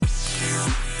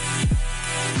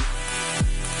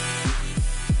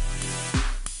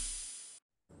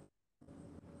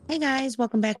guys,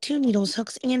 welcome back to Needles,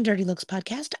 Hooks, and Dirty Looks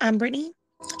podcast. I'm Brittany,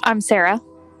 I'm Sarah.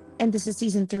 and this is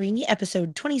season 3,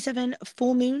 episode 27,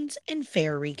 Full Moons and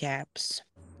Fair Recaps.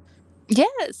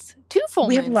 Yes, 2 full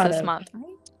We have a moons lot this of, month,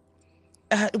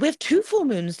 right? we have 2 full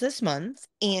moons this month,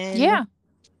 and Yeah.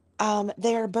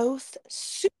 they are both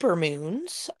super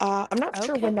moons. I'm not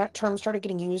sure Okay. when that term started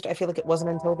getting used. I feel like it wasn't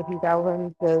until the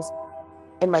 2000s, because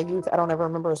in my youth, I don't ever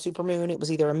remember a super moon. It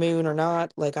was either a moon or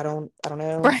not. Like, I don't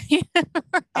know. Right.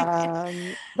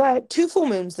 Right. But 2 full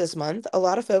moons this month. A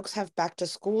lot of folks have back to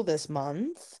school this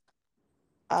month.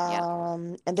 Yep.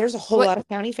 And there's a whole What? lot of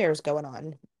county fairs going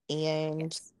on.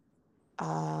 And Yes.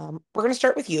 we're gonna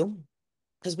start with you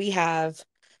because we have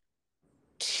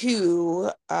 2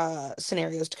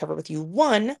 scenarios to cover with you.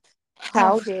 One,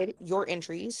 how Oh, did your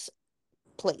entries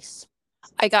place?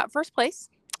 I got first place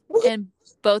Woo-hoo. in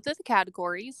both of the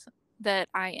categories that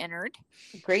I entered.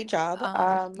 Great job.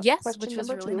 Yes, Question which was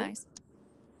number really 2.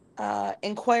 nice.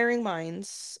 Inquiring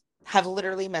minds have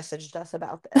literally messaged us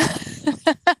about this.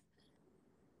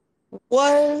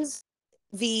 Was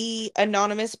the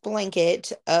anonymous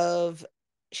blanket of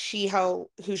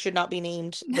who should not be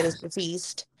named that is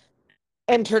deceased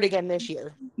entered again this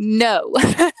year? No.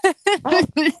 Oh,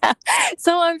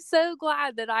 So I'm so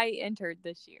glad that I entered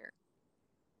this year.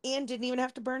 and didn't even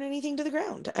have to burn anything to the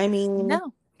ground. I mean,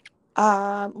 No.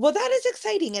 well, that is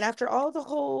exciting. And after all the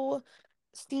whole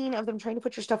scene of them trying to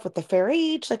put your stuff with the Fair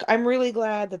H, like, I'm really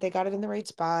glad that they got it in the right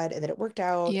spot and that it worked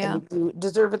out, and Yeah. that you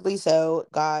deservedly so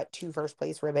got 2 first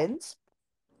place ribbons.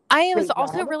 I was Great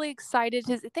also job. really excited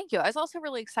to thank you. I was also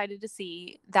really excited to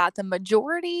see that the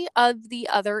majority of the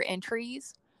other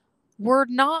entries were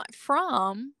not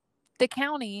from the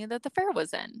county that the fair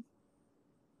was in.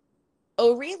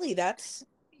 Oh, really? That's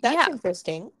Yeah.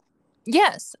 interesting.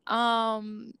 Yes.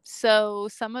 So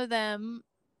some of them,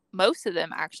 most of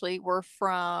them actually were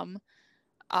from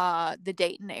the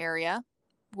Dayton area,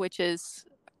 which is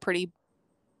a pretty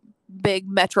big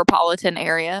metropolitan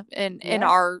area in Yeah.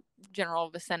 our general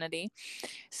vicinity.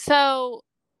 So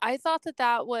I thought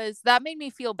that made me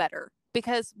feel better,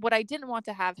 because what I didn't want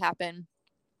to have happen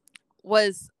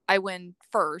was I win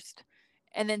first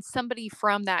and then somebody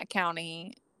from that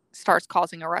county starts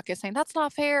causing a ruckus saying that's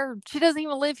not fair. She doesn't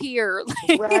even live here.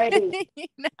 Right. You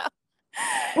know.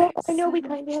 Well, I know So, we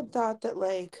kind of had thought that,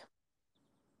 like,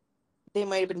 they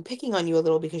might have been picking on you a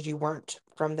little because you weren't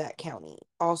from that county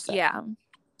also. yeah.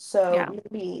 So Yeah.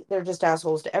 maybe they're just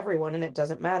assholes to everyone and it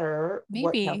doesn't matter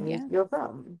what Maybe. county Yeah. you're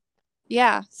from.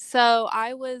 Yeah. So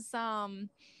I was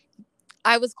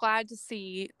glad to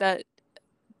see that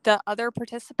the other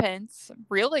participants,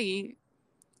 really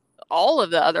all of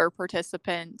the other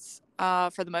participants,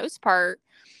 for the most part,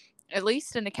 at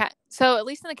least in the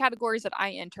categories that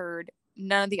I entered,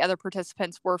 none of the other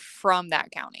participants were from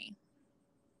that county.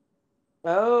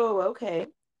 Oh, okay.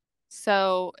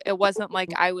 So it wasn't like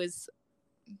I was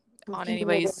on Competing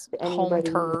anybody's against home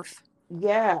anybody. turf.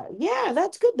 Yeah. Yeah,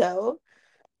 that's good though.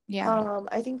 Yeah.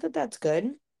 I think that that's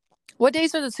good. What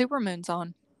days are the supermoons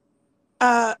on?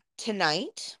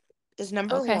 Tonight is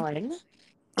number Okay. 1.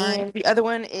 All right. And the other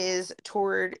one is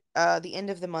toward the end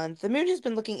of the month. The moon has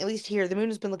been looking, at least here, the moon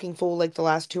has been looking full like the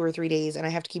last 2 or 3 days, and I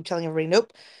have to keep telling everybody,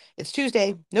 nope, it's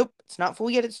Tuesday. Nope, it's not full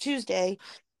yet. It's Tuesday.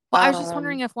 Well, I was just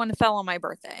wondering if one fell on my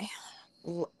birthday.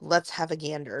 Let's have a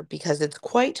gander because it's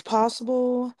quite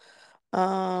possible.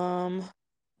 Um,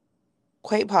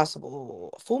 quite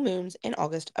possible. Full moons in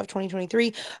August of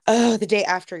 2023. Oh, the day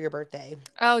after your birthday.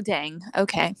 Oh, dang.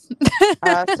 Okay.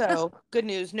 So good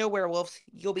news, no werewolves.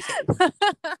 You'll be safe.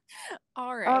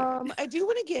 All right. I do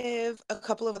want to give a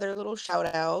couple of other little shout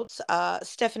outs.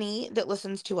 Stephanie, that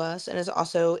listens to us and is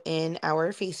also in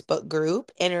our Facebook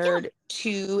group, Yeah. entered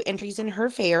 2 entries in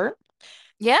her fair.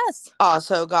 Yes.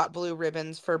 Also got blue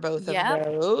ribbons for both of Yep.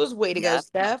 those. Way to go, Yep.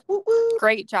 Steph. Woo woo.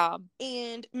 Great job.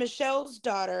 And Michelle's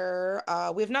daughter,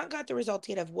 we have not got the results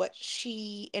yet of what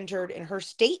she entered in her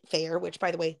state fair, which,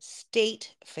 by the way,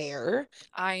 state fair.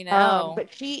 I know.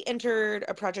 But she entered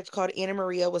a project called Anna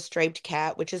Maria with Striped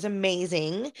Cat, which is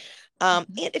amazing. Mhm.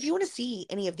 And if you want to see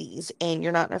any of these and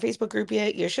you're not in our Facebook group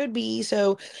yet, you should be.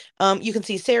 So you can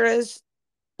see Sarah's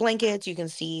blankets, you can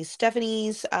see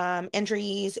Stephanie's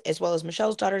entries, as well as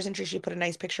Michelle's daughter's entry. She put a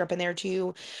nice picture up in there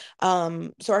too.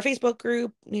 So our Facebook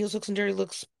group, Needles Looks and Dirty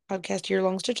Looks podcast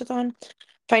year-long stitchathon.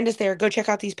 Find us there. Go check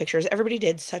out these pictures. Everybody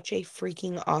did such a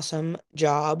freaking awesome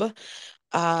job.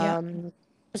 Yep.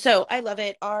 So I love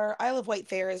it. Our Isle of Wight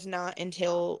fair is not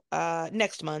until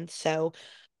next month. So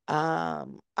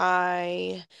I'm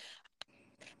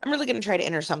really gonna try to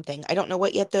enter something. I don't know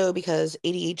what yet though, because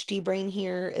ADHD brain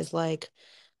here is like,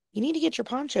 you need to get your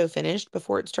poncho finished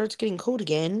before it starts getting cold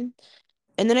again.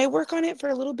 And then I work on it for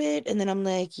a little bit, and then I'm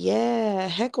like, yeah,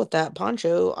 heck with that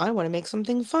poncho. I want to make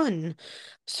something fun.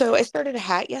 So I started a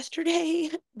hat yesterday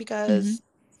Hmm. because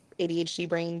ADHD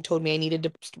brain told me I needed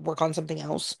to work on something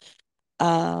else.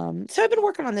 So I've been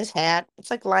working on this hat. It's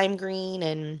like lime green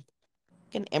and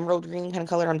an emerald green kind of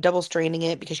color. I'm double straining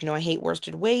it because I hate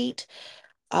worsted weight.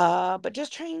 But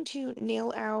just trying to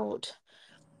nail out.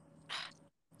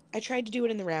 I tried to do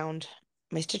it in the round.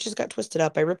 My stitches got twisted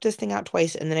up. I ripped this thing out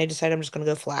twice, and then I decided I'm just gonna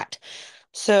go flat.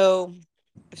 So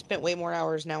I've spent way more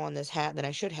hours now on this hat than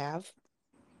I should have.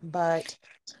 But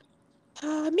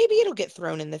maybe it'll get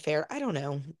thrown in the fair. I don't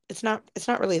know. It's not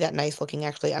really that nice looking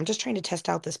actually. I'm just trying to test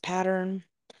out this pattern.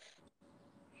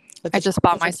 But I the just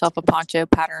bought triangles myself a poncho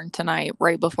pattern tonight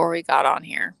right before we got on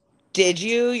here. did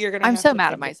you? You're gonna I'm have so to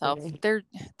mad at send it to myself. me.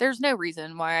 There's no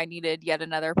reason why I needed yet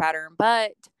another pattern,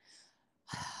 but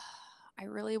I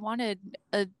really wanted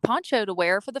a poncho to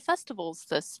wear for the festivals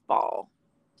this fall.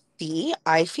 See,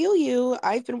 I feel you.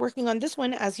 I've been working on this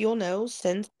one, as you'll know,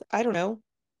 since I don't know,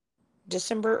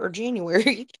 December or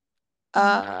January. Mhm.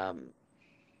 Um,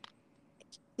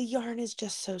 the yarn is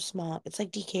just so small. It's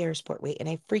like DK or sport weight,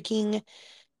 and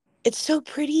it's so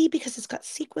pretty because it's got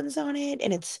sequins on it,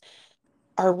 and it's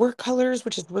our work colors,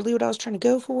 which is really what I was trying to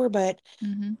go for. But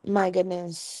Mhm. my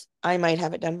goodness, I might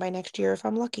have it done by next year if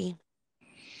I'm lucky.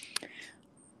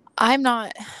 I'm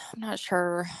not I'm not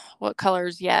sure what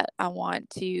colors yet I want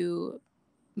to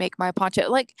make my poncho.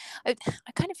 Like I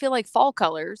kind of feel like fall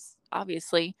colors,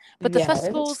 obviously, but the Yes,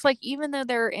 festivals, like even though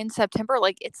they're in September,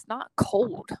 like it's not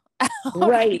cold out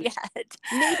right. yet.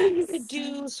 Maybe you could So,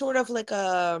 do sort of like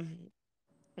a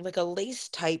lace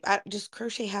type, just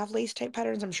crochet half lace type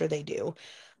patterns. I'm sure they do.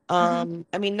 uh-huh.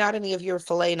 I mean, not any of your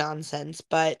filet nonsense,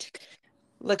 but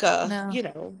like a,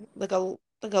 No.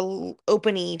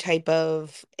 openy type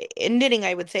of in knitting,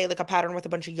 I would say like a pattern with a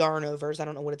bunch of yarn overs. I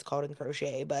don't know what it's called in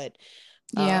crochet, but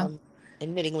Yeah. um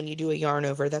in knitting when you do a yarn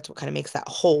over, that's what kind of makes that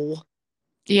hole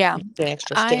Yeah. an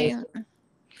extra stitch. I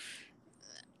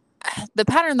the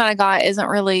pattern that I got isn't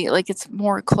really like it's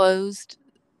more closed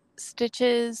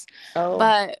stitches, Oh,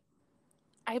 but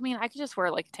I mean, I could just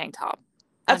wear like a tank top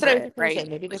that's what under I was it, gonna say. right?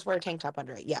 Maybe Like just wear a tank top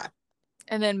under it. Yeah.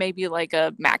 and then maybe like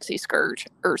a maxi skirt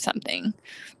or something,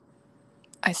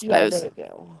 I Yeah, suppose. there you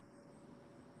go.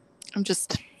 I'm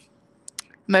just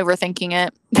I'm overthinking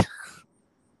it.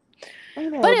 I But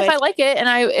know, if I but like it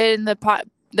and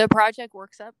the project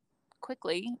works up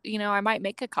quickly, I might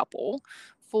make a couple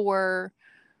for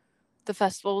the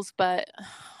festivals, but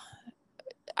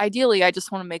ideally I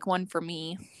just want to make one for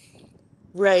me.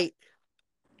 right.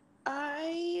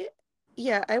 I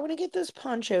yeah, I want to get this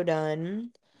poncho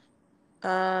done.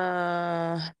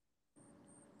 Uh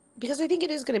because I think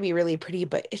it is going to be really pretty,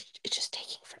 but it's just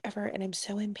taking forever and I'm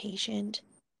so impatient.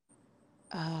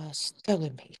 So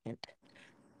impatient.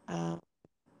 Uh,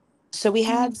 so we Mm.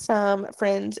 had some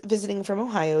friends visiting from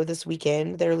Ohio this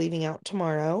weekend. They're leaving out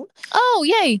tomorrow. Oh,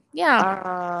 yay. Yeah.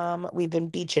 We've been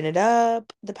beaching it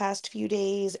up the past few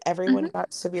days. Everyone Hmm.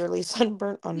 got severely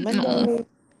sunburnt on No. Monday.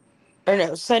 Or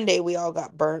no, Sunday we all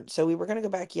got burnt. So we were gonna go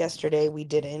back yesterday. We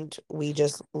didn't. We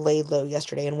just laid low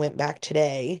yesterday and went back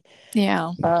today.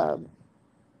 Yeah. Um,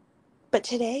 but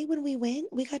today when we went,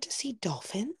 we got to see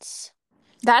dolphins.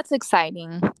 That's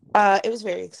exciting. It was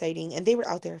very exciting, and they were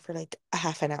out there for like a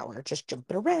half an hour, just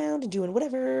jumping around and doing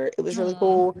whatever. It was really Mm.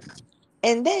 cool.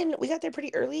 And then we got there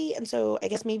pretty early, and so I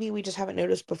guess maybe we just haven't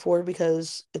noticed before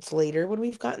because it's later when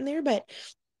we've gotten there, but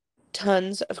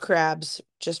tons of crabs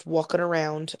just walking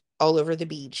around all over the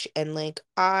beach. And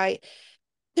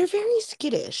they're very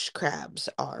skittish, crabs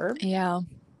are. Yeah.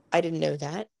 I didn't know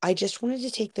that. I just wanted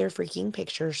to take their freaking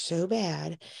picture so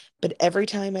bad. But every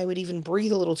time I would even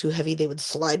breathe a little too heavy, they would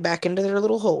slide back into their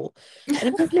little hole. And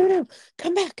I'm like, no, no,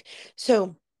 come back.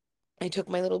 So I took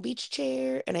my little beach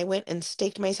chair and I went and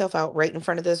staked myself out right in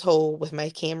front of this hole with my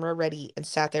camera ready and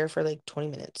sat there for like 20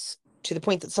 minutes to the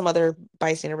point that some other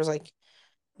bystander was like,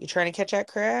 you trying to catch that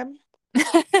crab? I'm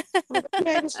like,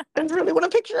 yeah, I just really want a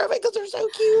picture of it because they're so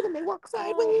cute and they walk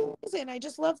Oh. sideways and I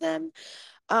just love them.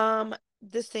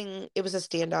 This thing, it was a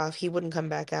standoff. He wouldn't come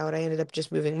back out. I ended up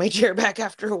just moving my chair back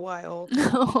after a while.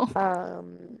 No.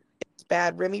 It's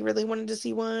bad. Remy really wanted to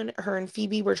see one. Her and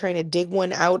Phoebe were trying to dig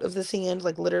one out of the sand,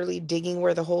 like literally digging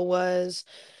where the hole was.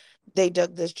 They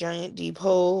dug this giant deep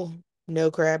hole. No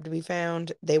crab to be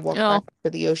found. They walked back Oh. to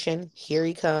the ocean. Here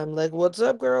he come. Like, what's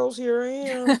up, girls? Here I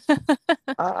am.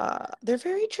 They're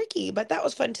very tricky, but that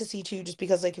was fun to see too, just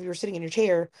because like if you were sitting in your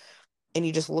chair and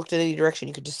you just looked in any direction,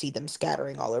 you could just see them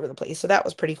scattering all over the place. So that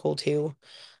was pretty cool too.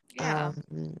 Yeah.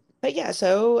 But yeah,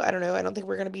 so I don't know. I don't think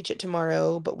we're gonna beach it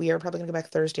tomorrow, but we are probably gonna go back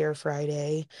Thursday or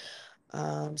Friday.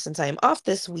 Since I am off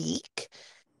this week.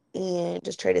 and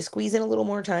just try to squeeze in a little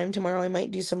more time. Tomorrow I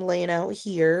might do some laying out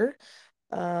here.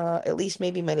 At least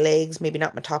maybe my legs, maybe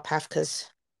not my top half because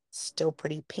still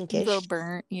pretty A little pinkish.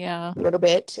 burnt, yeah. A little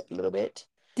bit, a little bit.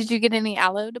 Did you get any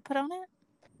aloe to put on it?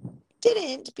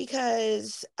 Didn't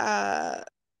because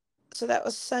so that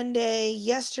was Sunday.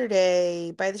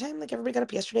 Yesterday, by the time like everybody got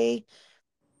up yesterday,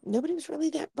 nobody was really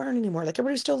that burned anymore. Like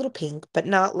everybody was still a little pink, but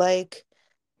not like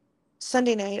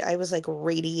Sunday night. I was like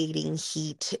radiating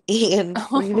heat and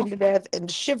Oh, freezing to death and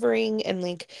shivering and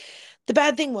like the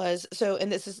bad thing was, so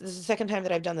and this is the second time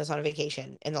that I've done this on a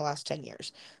vacation in the last 10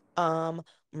 years. I'm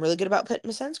really good about putting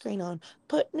my sunscreen on,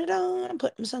 putting it on, I'm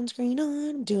putting my sunscreen on,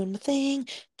 I'm doing my thing.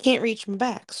 Can't reach my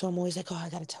back. So I'm always like, oh, I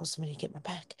gotta tell somebody to get my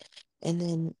back. And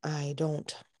then I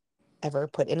don't ever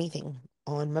put anything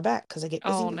on my back because I get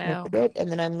dizzy oh and I no. forget.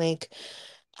 And then I'm like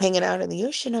hanging out in the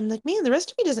ocean. I'm like, man, the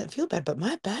rest of me doesn't feel bad, but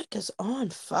my back is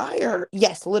on fire.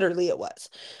 Yes, literally it was.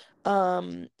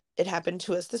 Um, it happened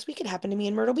to us this week. It happened to me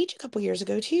in Myrtle Beach a couple years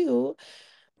ago too,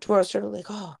 to where I was sort of like,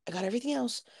 oh, I got everything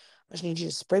else. I just need you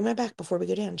to spray my back before we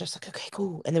go down. Just like, okay,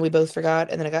 cool. And then we both forgot.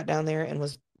 And then I got down there and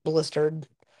was blistered.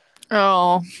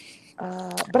 Oh,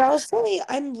 But I'll say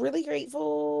I'm really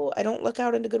grateful. I don't look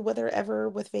out into good weather ever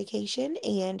with vacation,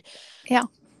 and yeah.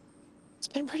 it's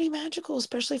been pretty magical,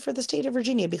 especially for the state of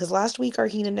Virginia, because last week our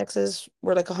heat indexes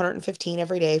were like 115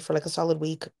 every day for like a solid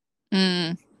week,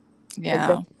 Mm, like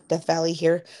yeah. Death Valley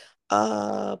here.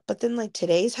 But then like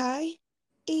today's high,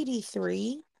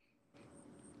 83.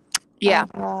 Yeah.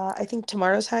 I think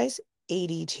tomorrow's high's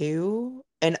 82,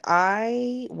 and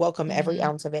I welcome every Hmm.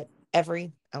 ounce of it,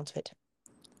 every ounce of it.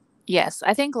 Yes.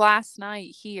 I think last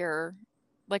night here,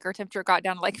 like our temperature got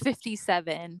down to like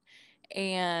 57.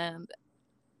 And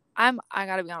I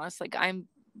gotta be honest, like I'm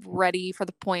ready for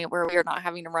the point where we are not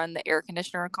having to run the air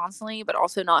conditioner constantly, but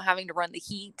also not having to run the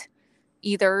heat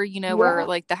either, where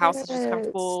like the house is just Yes.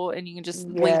 comfortable and you can just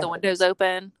leave the windows Yes.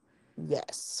 open.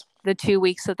 Yes. The 2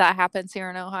 weeks that happens here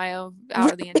in Ohio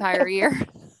out of the entire year.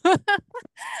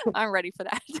 I'm ready for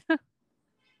that.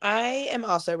 I am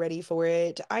also ready for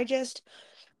it. I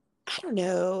don't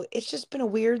know. It's just been a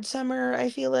weird summer, I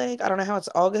feel like. I don't know how it's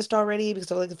August already because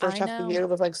I feel like the first I half of the know. year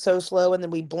was like so slow and then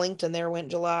we blinked and there went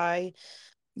July.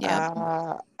 Yep.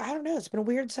 I don't know. It's been a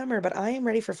weird summer, but I am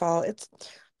ready for fall.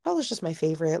 Fall is just my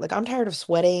favorite. Like I'm tired of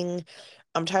sweating.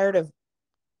 I'm tired of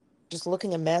just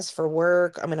looking a mess for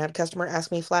work. I mean, I had a customer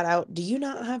ask me flat out, "Do you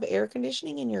not have air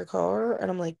conditioning in your car?" And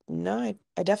I'm like, "No,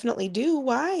 I definitely do.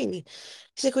 Why?"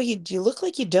 He's like, "Well, you look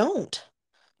like you don't."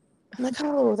 I'm like,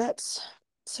 "Oh, that's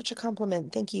such a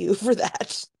compliment. Thank you for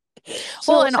that."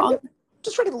 Well, So and I'm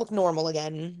just ready to look normal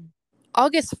again.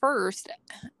 August 1st,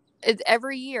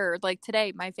 every year, like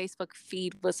today, my Facebook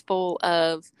feed was full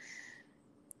of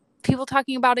people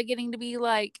talking about it getting to be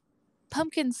like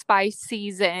pumpkin spice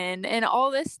season and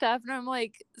all this stuff. And I'm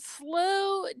like,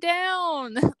 slow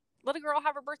down. Let a girl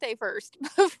have her birthday first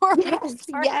before we Yes,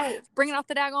 start yes. bringing out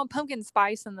the daggone pumpkin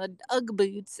spice and the Ugg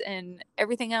boots and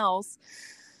everything else.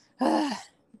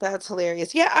 That's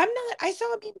hilarious. Yeah, I'm not. I saw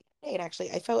a meme today, and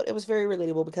actually, I felt it was very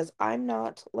relatable because I'm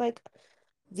not like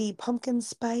the pumpkin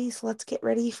spice. Let's get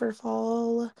ready for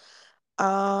fall.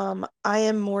 I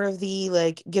am more of the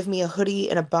like, give me a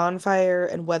hoodie and a bonfire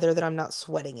and weather that I'm not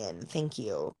sweating in. Thank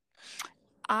you.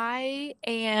 I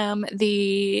am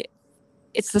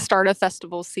it's the start of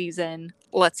festival season.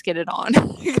 Let's get it on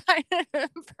kind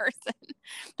of person.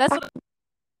 That's I, what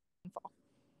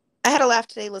I had a laugh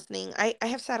today listening. I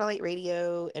have satellite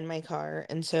radio in my car,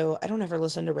 and so I don't ever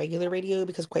listen to regular radio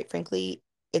because, quite frankly,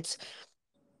 it's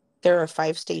there are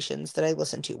 5 stations that I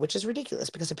listen to, which is ridiculous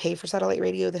because I pay for satellite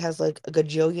radio that has like a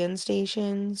gajillion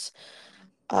stations.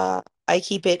 I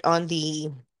keep it on the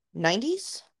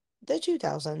 90s, the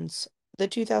 2000s, the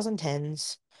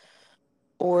 2010s,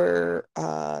 or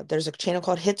there's a channel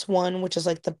called Hits One, which is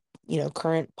like the,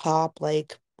 current pop,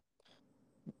 like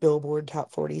Billboard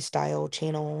Top 40 style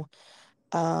channel.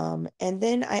 And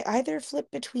then I either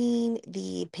flip between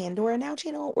the Pandora Now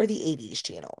channel or the 80s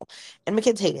channel. And my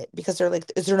kids hate it because they're like,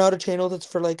 is there not a channel that's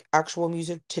for like actual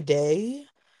music today?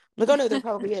 I'm like, oh no, there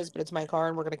probably is, but it's my car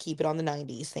and we're gonna keep it on the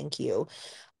 90s. Thank you.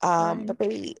 right. But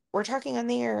they were talking on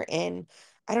there and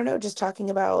I don't know, just talking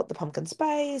about the pumpkin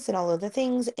spice and all of the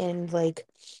things and like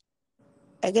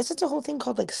I guess it's a whole thing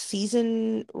called like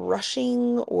season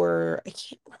rushing, or I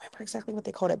can't remember exactly what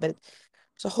they called it, but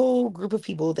it's a whole group of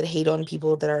people that hate on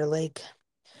people that are like,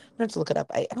 I have to look it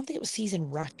up. I don't think it was season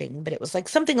rushing, but it was like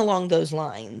something along those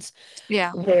lines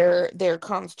Yeah. where they're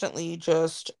constantly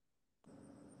just,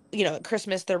 at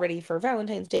Christmas they're ready for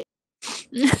Valentine's Day.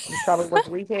 You probably work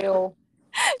retail.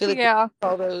 I feel like Yeah.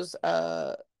 all those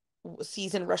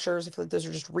season rushers, I feel like those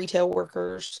are just retail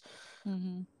workers.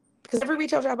 Hmm. because every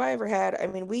retail job I ever had, I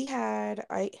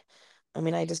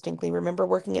mean, I distinctly remember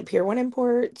working at Pier 1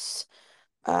 Imports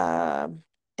um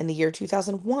in the year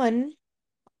 2001,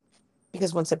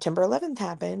 because when September 11th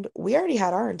happened, we already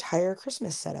had our entire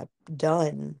Christmas setup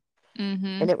done,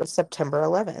 Mm-hmm. and it was September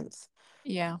 11th.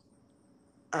 Yeah.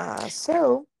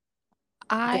 So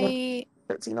didn't I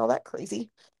start seeing all that crazy.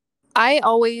 I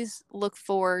always look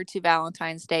forward to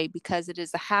Valentine's Day because it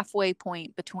is a halfway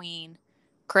point between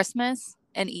Christmas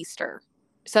and Easter.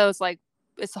 So it's like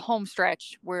it's a home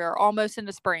stretch. We're almost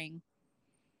into spring.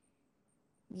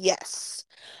 Yes.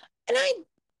 And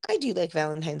I do like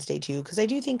Valentine's Day too, because I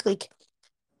do think, like,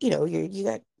 you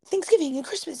got Thanksgiving and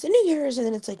Christmas and New Year's, and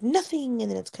then it's like nothing, and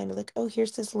then it's kind of like, oh,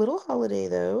 here's this little holiday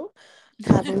though.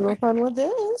 Have a little fun with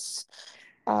this.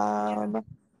 Yeah. Um,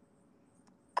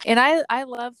 And I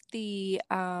love the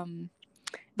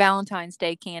Valentine's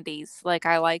Day candies. Like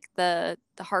I like the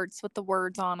hearts with the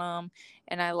words on them,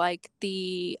 and I like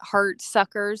the heart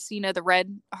suckers. You know, the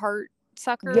red heart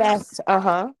suckers. yes,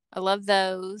 uh-huh. I love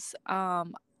those.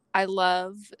 I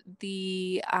love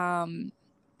the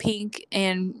pink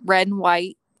and red and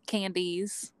white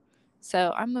candies.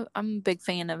 So I'm a big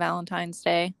fan of Valentine's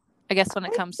Day. I guess when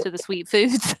it comes to the sweet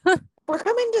foods. We're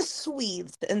coming to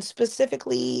sweets and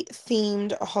specifically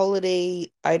themed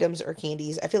holiday items or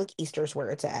candies. I feel like Easter's where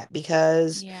it's at,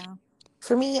 because Yeah.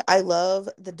 for me, I love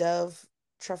the Dove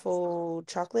truffle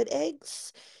chocolate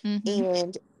eggs, Mhm.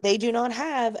 and they do not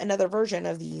have another version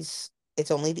of these.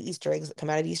 It's only the Easter eggs that come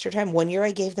out at Easter time. One year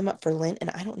I gave them up for Lent, and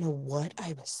I don't know what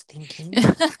I was thinking,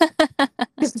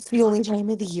 because it's the only time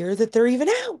of the year that they're even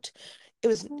out. It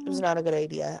was not a good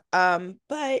idea.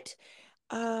 But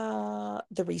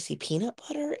the Reese peanut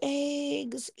butter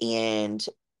eggs, and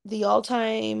the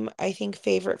all-time, I think,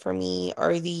 favorite for me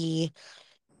are the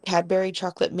Cadbury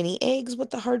chocolate mini eggs with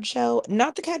the hard shell,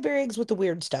 not the Cadbury eggs with the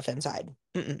weird stuff inside.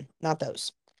 Not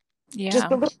those. Just Yeah.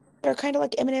 the little, they're kind of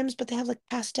like M&Ms, but they have like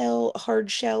pastel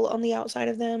hard shell on the outside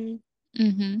of them.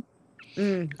 Mhm.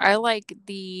 Mm. I like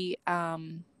the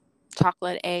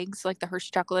chocolate eggs, like the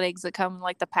Hershey chocolate eggs that come in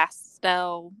like the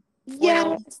pastel Yeah,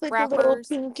 foil it's like the little wrappers.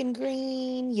 pink and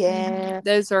green. Yeah.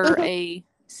 Those Those, are a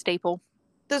staple.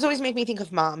 those always make me think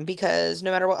of mom, because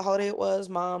no matter what holiday it was,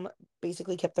 mom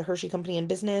basically kept the Hershey Company in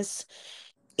business.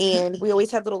 And we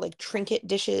always had little like trinket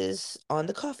dishes on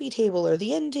the coffee table or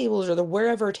the end tables or the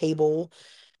wherever table.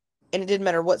 And it didn't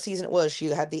matter what season it was. She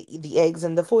had the eggs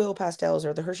and the foil pastels,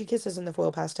 or the Hershey Kisses and the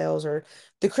foil pastels, or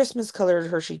the Christmas colored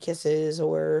Hershey Kisses,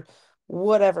 or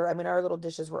whatever. I mean, our little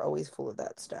dishes were always full of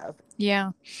that stuff.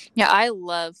 Yeah. Yeah, I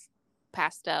love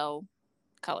pastel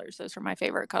colors. Those are my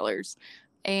favorite colors.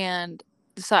 And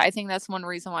so I think that's one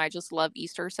reason why I just love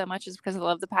Easter so much, is because I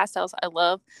love the pastels. I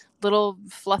love little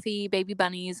fluffy baby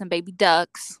bunnies and baby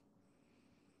ducks.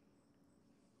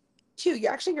 Too,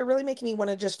 you're really making me want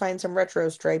to just find some retro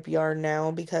stripe yarn now,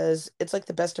 because it's like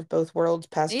the best of both worlds,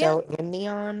 Yeah. pastel and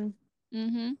neon.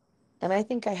 Mhm. And I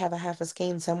think I have a half a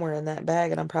skein somewhere in that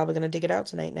bag, and I'm probably gonna dig it out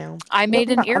tonight now. I Well,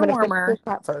 made I'm an not. I'm ear gonna finish warmer. this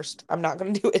hat first. I'm not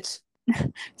gonna do it.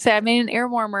 So I made an ear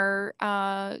warmer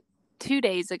 2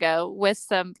 days ago with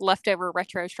some leftover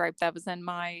retro stripe that was in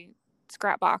my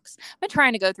scrap box. I've been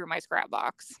trying to go through my scrap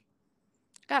box.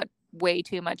 Got way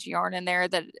too much yarn in there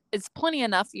that it's plenty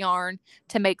enough yarn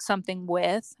to make something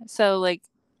with. So like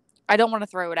I don't want to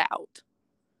throw it out.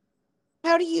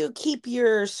 How do you keep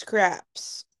your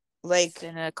scraps? Just Like,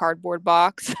 in a cardboard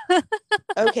box.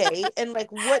 okay, and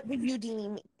like, what do you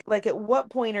deem, like, at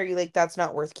what point are you like, that's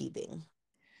not worth keeping?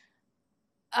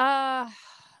 uh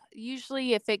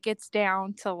Usually if it gets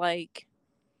down to like,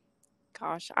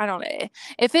 gosh, I don't know.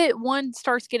 If it one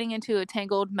starts getting into a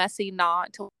tangled messy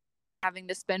knot to having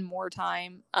to spend more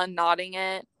time unknotting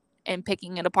it and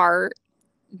picking it apart,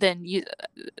 then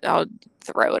I'll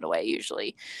throw it away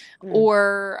usually. Mm.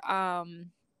 Or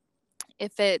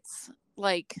if it's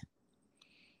like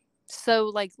so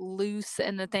like loose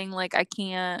in the thing, like I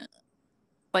can't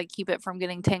like keep it from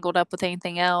getting tangled up with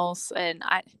anything else. And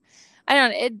I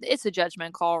don't, it's a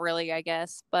judgment call really, I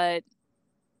guess. But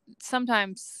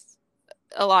sometimes,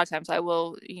 a lot of times I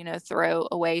will, throw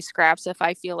away scraps if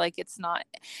I feel like it's not,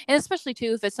 and especially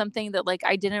too, if it's something that like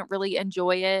I didn't really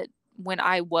enjoy it when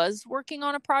I was working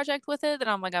on a project with it, then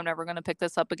I'm like, I'm never going to pick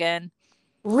this up again.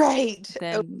 Right.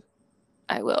 Then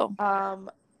I will. Um,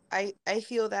 I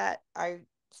feel that I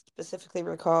specifically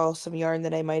recall some yarn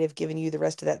that I might have given you the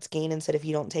rest of that skein and said, if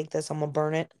you don't take this, I'm gonna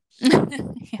burn it. Yeah.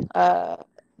 Uh,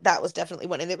 that was definitely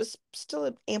one, and it was still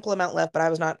an ample amount left, but I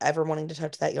was not ever wanting to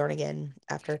touch that yarn again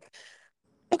after.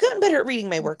 I've gotten better at reading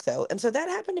my work though, and so that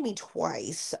happened to me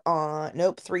twice on,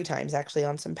 nope, three times actually,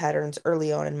 on some patterns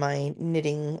early on in my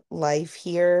knitting life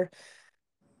here.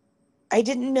 I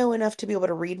didn't know enough to be able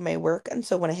to read my work, and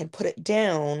so when I had put it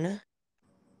down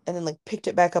and then like picked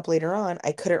it back up later on,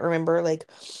 I couldn't remember like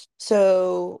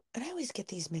so, and I always get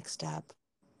these mixed up.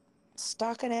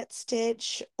 Stockinette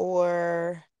stitch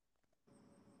or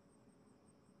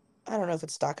I don't know if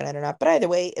it's stockinette or not, but either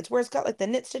way, it's where it's got like the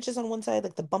knit stitches on one side,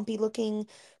 like the bumpy looking,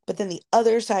 but then the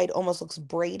other side almost looks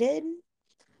braided,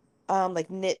 like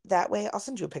knit that way. I'll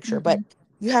send you a picture, but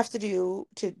Mm-hmm. you have to do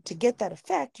to get that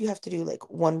effect, you have to do like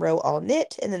one row all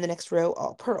knit and then the next row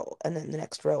all purl and then the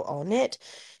next row all knit.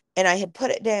 And I had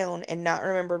put it down and not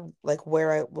remembered like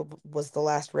where was the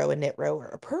last row, a knit row or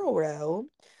a purl row.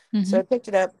 So Mm-hmm. I picked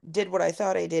it up, did what I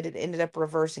thought I did, and ended up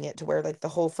reversing it to where like the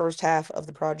whole first half of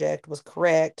the project was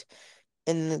correct.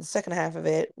 And then the second half of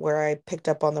it, where I picked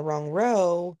up on the wrong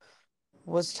row,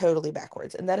 was totally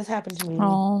backwards. And that has happened to me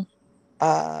Oh.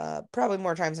 probably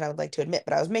more times than I would like to admit.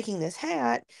 But I was making this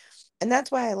hat, and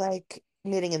that's why I like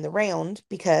knitting in the round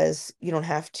because you don't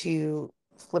have to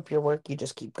flip your work, you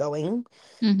just keep going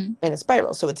Mm-hmm. in a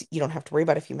spiral. So it's you don't have to worry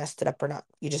about if you messed it up or not.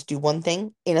 You just do one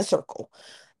thing in a circle.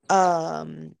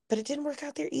 But it didn't work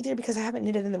out there either because I haven't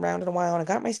knitted in the round in a while and I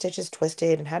got my stitches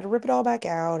twisted and had to rip it all back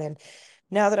out. And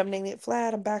now that I'm knitting it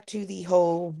flat, I'm back to the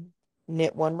whole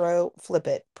knit one row, flip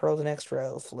it, purl the next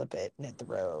row, flip it, knit the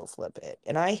row, flip it.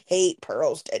 And I hate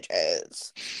purl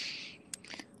stitches.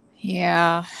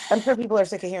 Yeah. I'm sure people are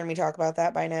sick of hearing me talk about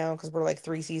that by now because we're like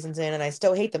 3 seasons in and I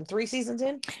still hate them. 3 seasons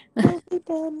in, still hate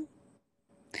them.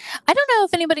 I don't know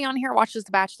if anybody on here watches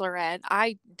The Bachelorette.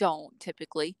 I don't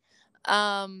typically.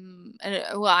 And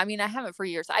well, I mean, I haven't for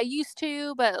years. I used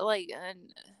to, but like,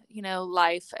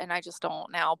 life, and I just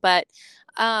don't now. But,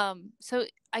 so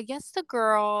I guess the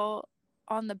girl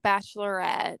on The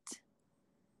Bachelorette,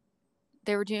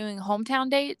 they were doing hometown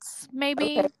dates, Okay.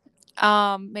 maybe.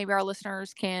 Maybe our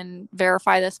listeners can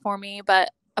verify this for me, but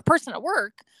a person at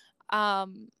work,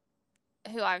 um,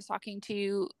 who I was talking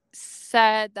to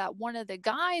said that one of the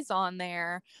guys on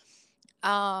there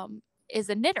is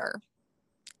a knitter.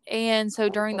 And so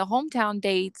during the hometown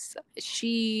dates,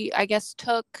 she, I guess,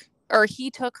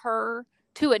 he took her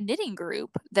to a knitting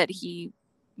group that he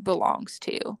belongs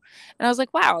to. And I was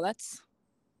like, wow, that's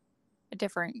a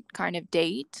different kind of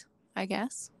date, I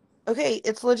guess. Okay,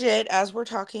 it's legit. As we're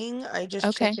talking, I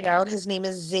just checked Okay. it out. His name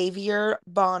is Xavier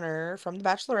Bonner from The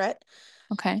Bachelorette.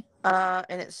 Okay.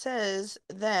 And it says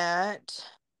that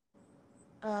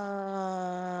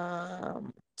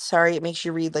sorry, it makes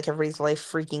you read like everybody's life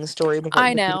freaking story because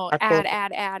I it's the know. actual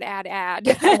Add.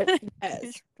 yes,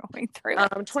 yes. Going through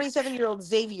it. 27-year-old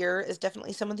Xavier is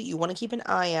definitely someone that you want to keep an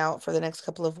eye out for the next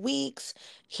couple of weeks.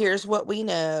 Here's what we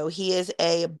know. He is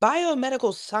a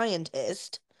biomedical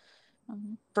scientist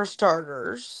Mhm. for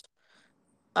starters.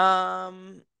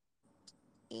 Um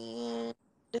And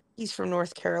he's from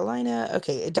North Carolina.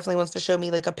 Okay, it definitely wants to show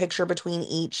me like a picture between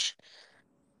each.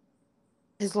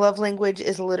 His love language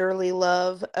is literally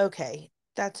love. Okay,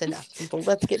 that's enough, people.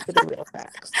 Let's get to the real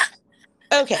facts.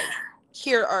 Okay,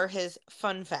 here are his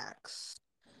fun facts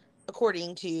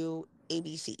according to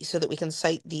ABC so that we can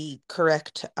cite the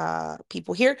correct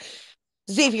people here.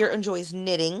 Xavier enjoys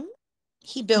knitting.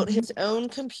 He built Mhm. his own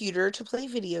computer to play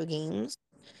video games.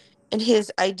 And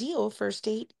his ideal first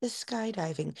date is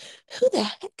skydiving. Who the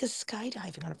heck is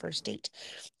skydiving on a first date?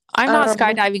 I'm not Um,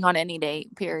 skydiving on any date,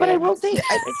 but I period. will say,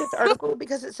 I like this article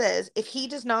because it says if he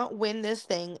does not win this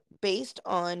thing based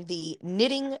on the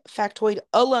knitting factoid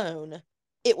alone,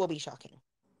 it will be shocking.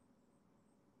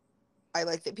 I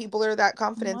like that people are that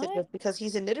confident that What? just because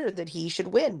he's a knitter that he should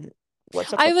win.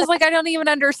 What's up I with was that? like, I don't even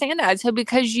understand that. So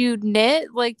because you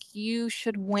knit, like you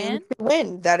should You win? should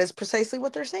win. That is precisely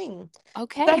what they're saying. Is that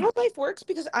Okay. how life works?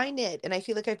 Because I knit and I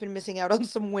feel like I've been missing out on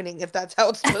some winning if that's how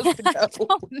it's supposed to I go.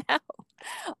 don't know.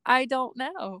 I don't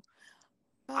know.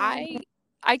 Um, I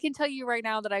I can tell you right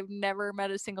now that I've never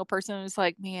met a single person who's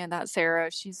like, man, that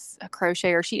Sarah, she's a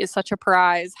crocheter. She is such a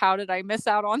prize. How did I miss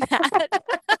out on that?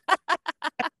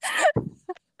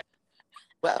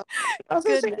 well, I also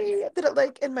Goodness. say that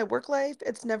like in my work life,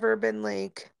 it's never been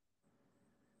like,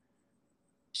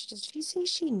 did she say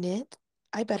she knit?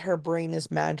 I bet her brain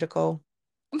is magical.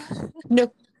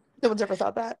 No, no one's ever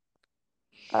thought that.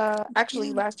 Actually,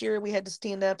 Yeah. last year we had to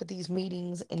stand up at these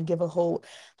meetings and give a whole,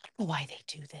 I don't know why they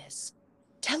do this.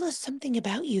 Tell us something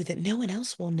about you that no one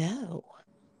else will know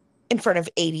in front of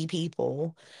 80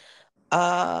 people.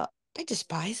 Uh, I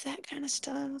despise that kind of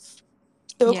stuff.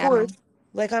 So of Yeah. course,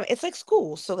 like it's like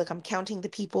school. So like I'm counting the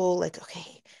people, like,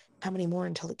 okay, how many more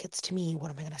until it gets to me?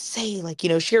 What am I gonna say? Like,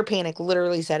 sheer panic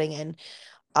literally setting in.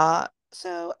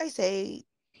 So I say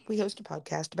we host a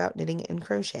podcast about knitting and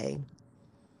crochet.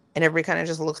 And everybody kind of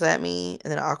just looked at me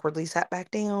and then awkwardly sat back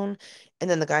down. And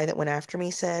then the guy that went after me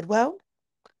said, "Well,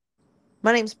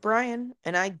 my name's Brian,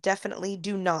 and I definitely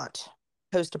do not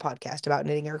host a podcast about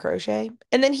knitting or crochet."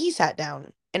 And then he sat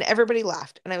down and everybody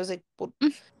laughed. And I was like, "Well,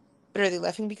 but are they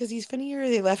laughing because he's funny, or are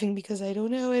they laughing because I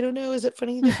don't know? I don't know. Is it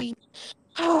funny that we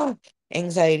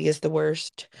anxiety is the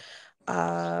worst."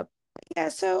 Uh yeah,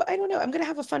 so I don't know. I'm gonna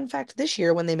have a fun fact this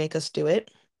year when they make us do it.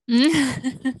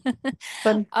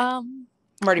 Fun. um,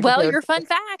 I'm already well, prepared. your fun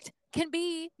fact can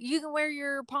be you can wear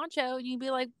your poncho and you can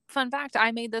be like, fun fact,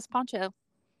 I made this poncho.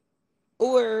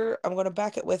 Or I'm going to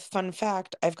back it with fun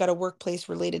fact. I've got a workplace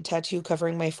related tattoo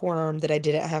covering my forearm that I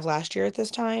didn't have last year at this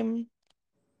time.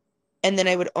 And then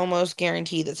I would almost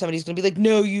guarantee that somebody's going to be like,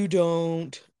 "No, you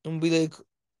don't." And be like,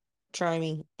 "Try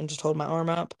me," and just hold my arm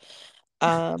up.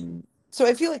 So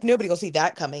I feel like nobody will see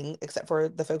that coming except for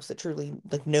the folks that truly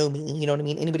like know me. You know what I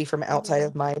mean? Anybody from outside Yeah.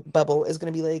 of my bubble is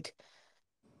going to be like,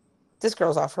 "This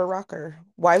girl's off her rocker.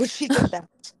 Why would she think that?"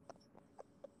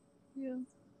 Yeah.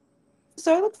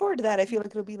 So I look forward to that. I feel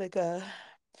like it'll be like a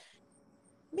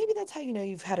maybe that's how you know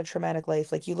you've had a traumatic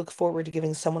life. Like you look forward to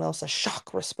giving someone else a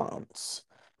shock response.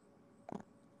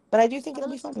 But I do think it'll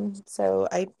be fun. So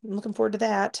I'm looking forward to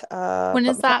that. When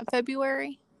But is that?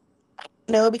 February?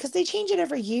 no, because they change it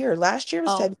every year. Last year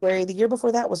was Oh, February. The year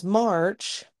before that was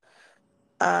March.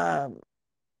 Um,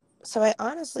 so I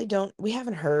honestly don't, we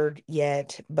haven't heard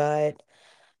yet, but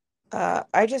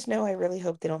I just know I really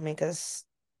hope they don't make us,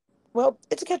 well,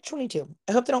 it's a catch-22.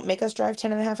 I hope they don't make us drive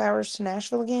 10.5 hours to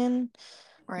Nashville again.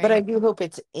 But I right. do hope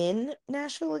it's in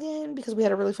Nashville again because we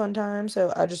had a really fun time.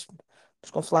 So just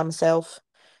gonna fly myself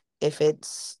if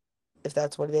that's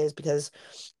what it is, because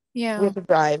we Yeah. had to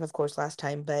drive, of course, last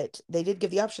time, but they did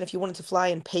give the option if you wanted to fly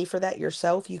and pay for that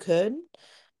yourself, you could.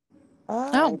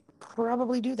 Oh, I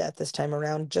probably do that this time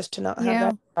around just to not have yeah.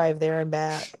 that drive there and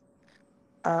back.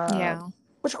 Yeah.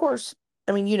 Which of course,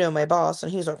 I mean, you know my boss,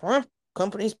 and he's like, "Huh?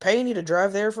 Company's paying you to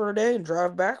drive there for a day and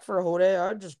drive back for a whole day.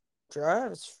 I just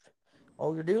drive.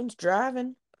 All you're doing is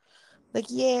driving." Like,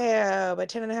 yeah, but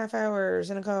 10.5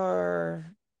 hours in a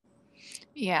car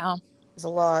Yeah. is a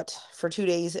lot for 2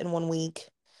 days in 1 week.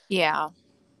 Yeah.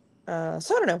 So I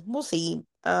don't know. We'll see.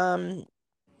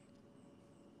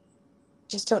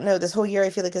 Just don't know. This whole year, I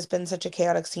feel like it's been such a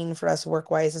chaotic scene for us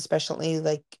work-wise, especially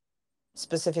like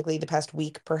specifically the past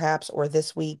week, perhaps, or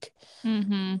this week.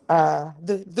 Mm-hmm.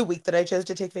 The week that I chose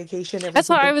to take vacation, That's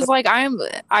why I everything. was like,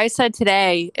 I said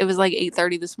today, it was like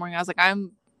 8:30 this morning. I was like,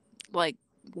 I'm like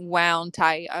wound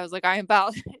tight. I was like, I am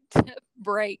about to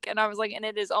break. And I was like, and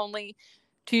it is only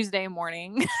Tuesday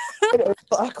morning. At 8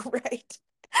 o'clock, right?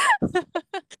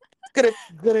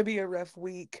 Gonna be a rough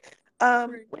week. Right.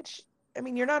 Which I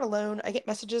mean, you're not alone. I get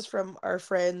messages from our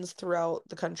friends throughout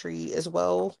the country as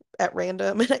well at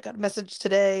random, and I got a message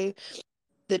today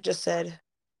that just said,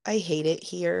 "I hate it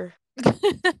here."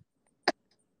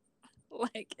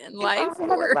 Like in And I life haven't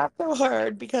or laughed so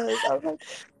hard because I was like,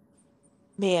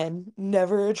 man,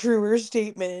 never a truer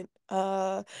statement.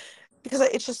 Because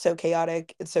it's just so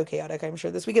chaotic. It's so chaotic, I'm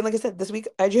sure, this weekend. Like I said, this week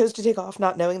I chose to take off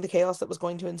not knowing the chaos that was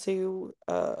going to ensue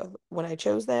when I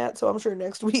chose that. So I'm sure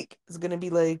next week is gonna be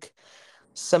like,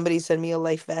 somebody send me a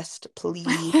life vest, please.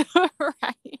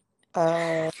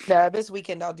 right. No, this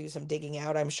weekend I'll do some digging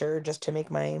out, I'm sure, just to make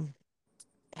my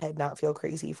head not feel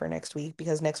crazy for next week.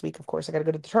 Because next week, of course, I gotta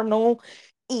go to the terminal.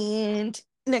 And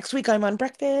next week I'm on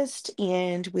breakfast,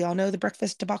 and we all know the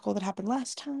breakfast debacle that happened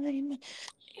last time.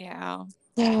 Yeah.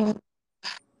 Yeah,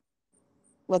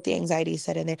 let the anxiety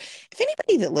set in there. If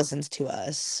anybody that listens to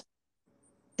us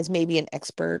is maybe an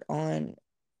expert on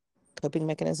coping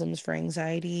mechanisms for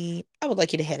anxiety, I would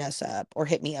like you to hit us up or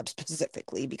hit me up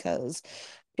specifically, because I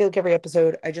feel like every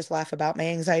episode I just laugh about my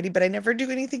anxiety, but I never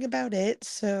do anything about it.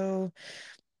 So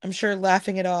I'm sure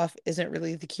laughing it off isn't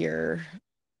really the cure.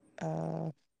 Uh,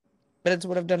 but it's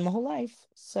what I've done my whole life.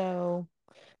 So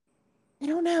I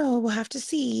don't know. We'll have to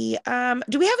see.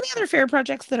 Do we have any other fair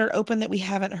projects that are open that we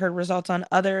haven't heard results on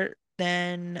other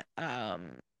than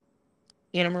Anna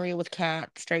Maria with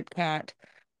cat, striped cat?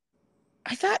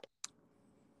 I thought,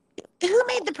 who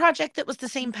made the project that was the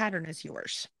same pattern as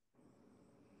yours?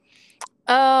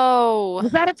 Oh,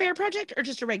 Was that a fair project or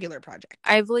just a regular project?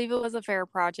 I believe it was a fair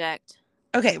project.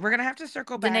 Okay, we're gonna have to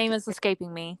circle The back. name is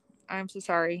escaping me. I'm so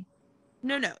sorry.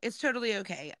 No, no, it's totally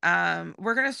okay.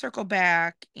 We're gonna circle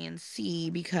back and see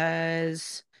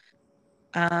because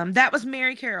that was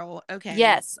Mary Carroll. Okay.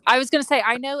 Yes, I was gonna say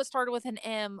I know it started with an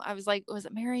M. I was like, was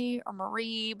it Mary or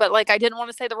Marie? But like, I didn't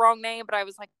want to say the wrong name. But I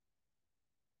was like,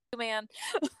 man,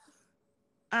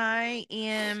 I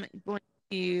am going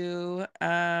to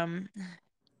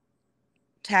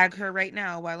tag her right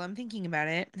now while I'm thinking about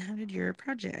it. How did your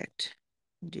project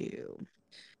do?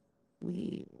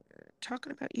 We were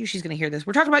talking about you. She's gonna hear this.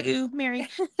 We're talking about you, Mary.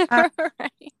 Right.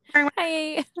 Mary went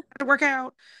Hey. to work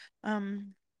out.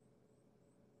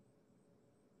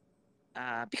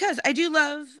 Because I do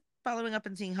love following up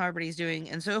and seeing how everybody's doing.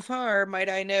 And so far, might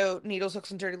I note, Needles,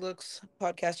 Hooks, and Dirty Looks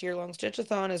podcast year-long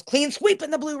stitchathon is clean sweeping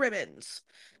the blue ribbons.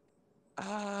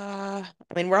 I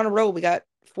mean, we're on a roll. We got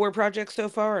 4 projects so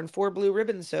far and 4 blue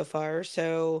ribbons so far.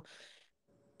 So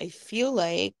I feel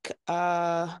like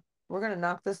we're gonna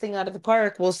knock this thing out of the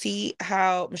park. We'll see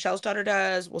how Michelle's daughter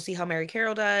does. We'll see how Mary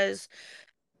Carroll does.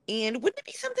 And wouldn't it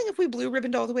be something if we blue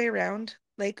ribboned all the way around?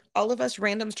 Like all of us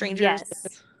random strangers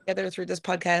Yes. together through this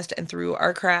podcast and through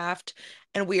our craft,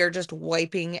 and we are just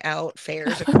wiping out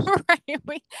fairs.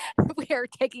 Right. We are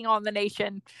taking on the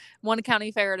nation, one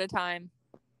county fair at a time.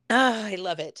 I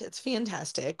love it. It's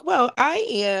fantastic. Well, I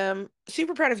am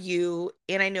super proud of you,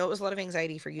 and I know it was a lot of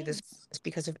anxiety for you this Thanks.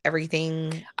 because of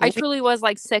everything. I truly was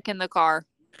like sick in the car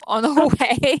on the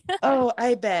way. Oh,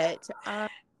 I bet. I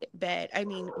bet. I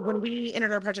mean, when we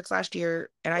entered our projects last year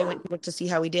and I went to look to see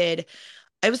how we did,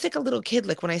 I was like a little kid.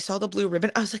 Like when I saw the blue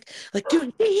ribbon, I was like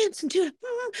doing dance and doing,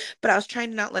 but I was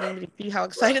trying to not let anybody see how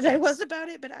excited I was about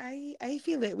it. But I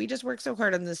feel it. We just work so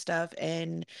hard on this stuff,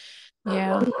 and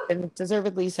Yeah.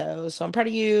 deservedly so. So I'm proud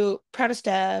of you, proud of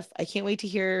Steph. I can't wait to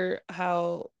hear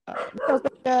how Michelle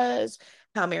does,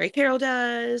 how Mary Carroll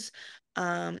does.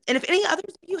 And if any others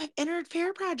of you have entered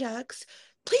fair projects,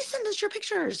 please send us your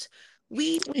pictures.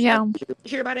 We Yeah. like to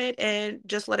hear about it and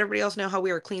just let everybody else know how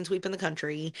we are clean sweeping the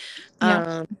country.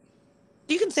 Yeah.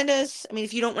 You can send us, I mean,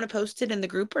 if you don't want to post it in the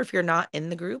group or if you're not in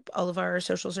the group, all of our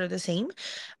socials are the same.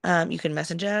 You can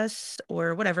message us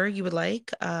or whatever you would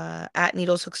like at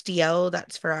NeedlesHooksDL.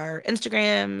 That's for our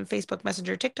Instagram, Facebook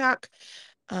Messenger, TikTok.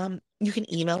 You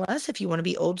can email us if you want to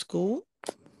be old school,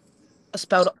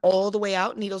 spelled all the way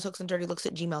out,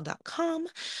 needleshooksanddyrtylooks@gmail.com.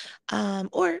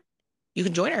 Or you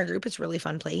can join our group. It's a really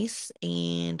fun place.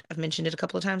 And I've mentioned it a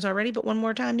couple of times already, but one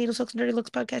more time, Needles, Hooks, and Dirty Looks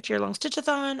podcast, year-long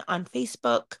stitchathon on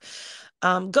Facebook.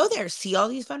 Go there, see all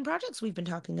these fun projects we've been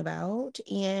talking about.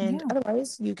 And Yeah.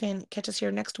 otherwise, you can catch us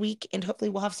here next week. And hopefully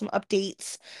we'll have some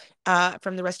updates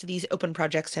from the rest of these open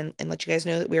projects and let you guys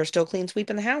know that we are still clean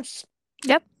sweeping the house.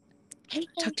 Yep. Hey,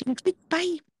 talk to you next week.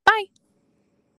 Bye. Bye.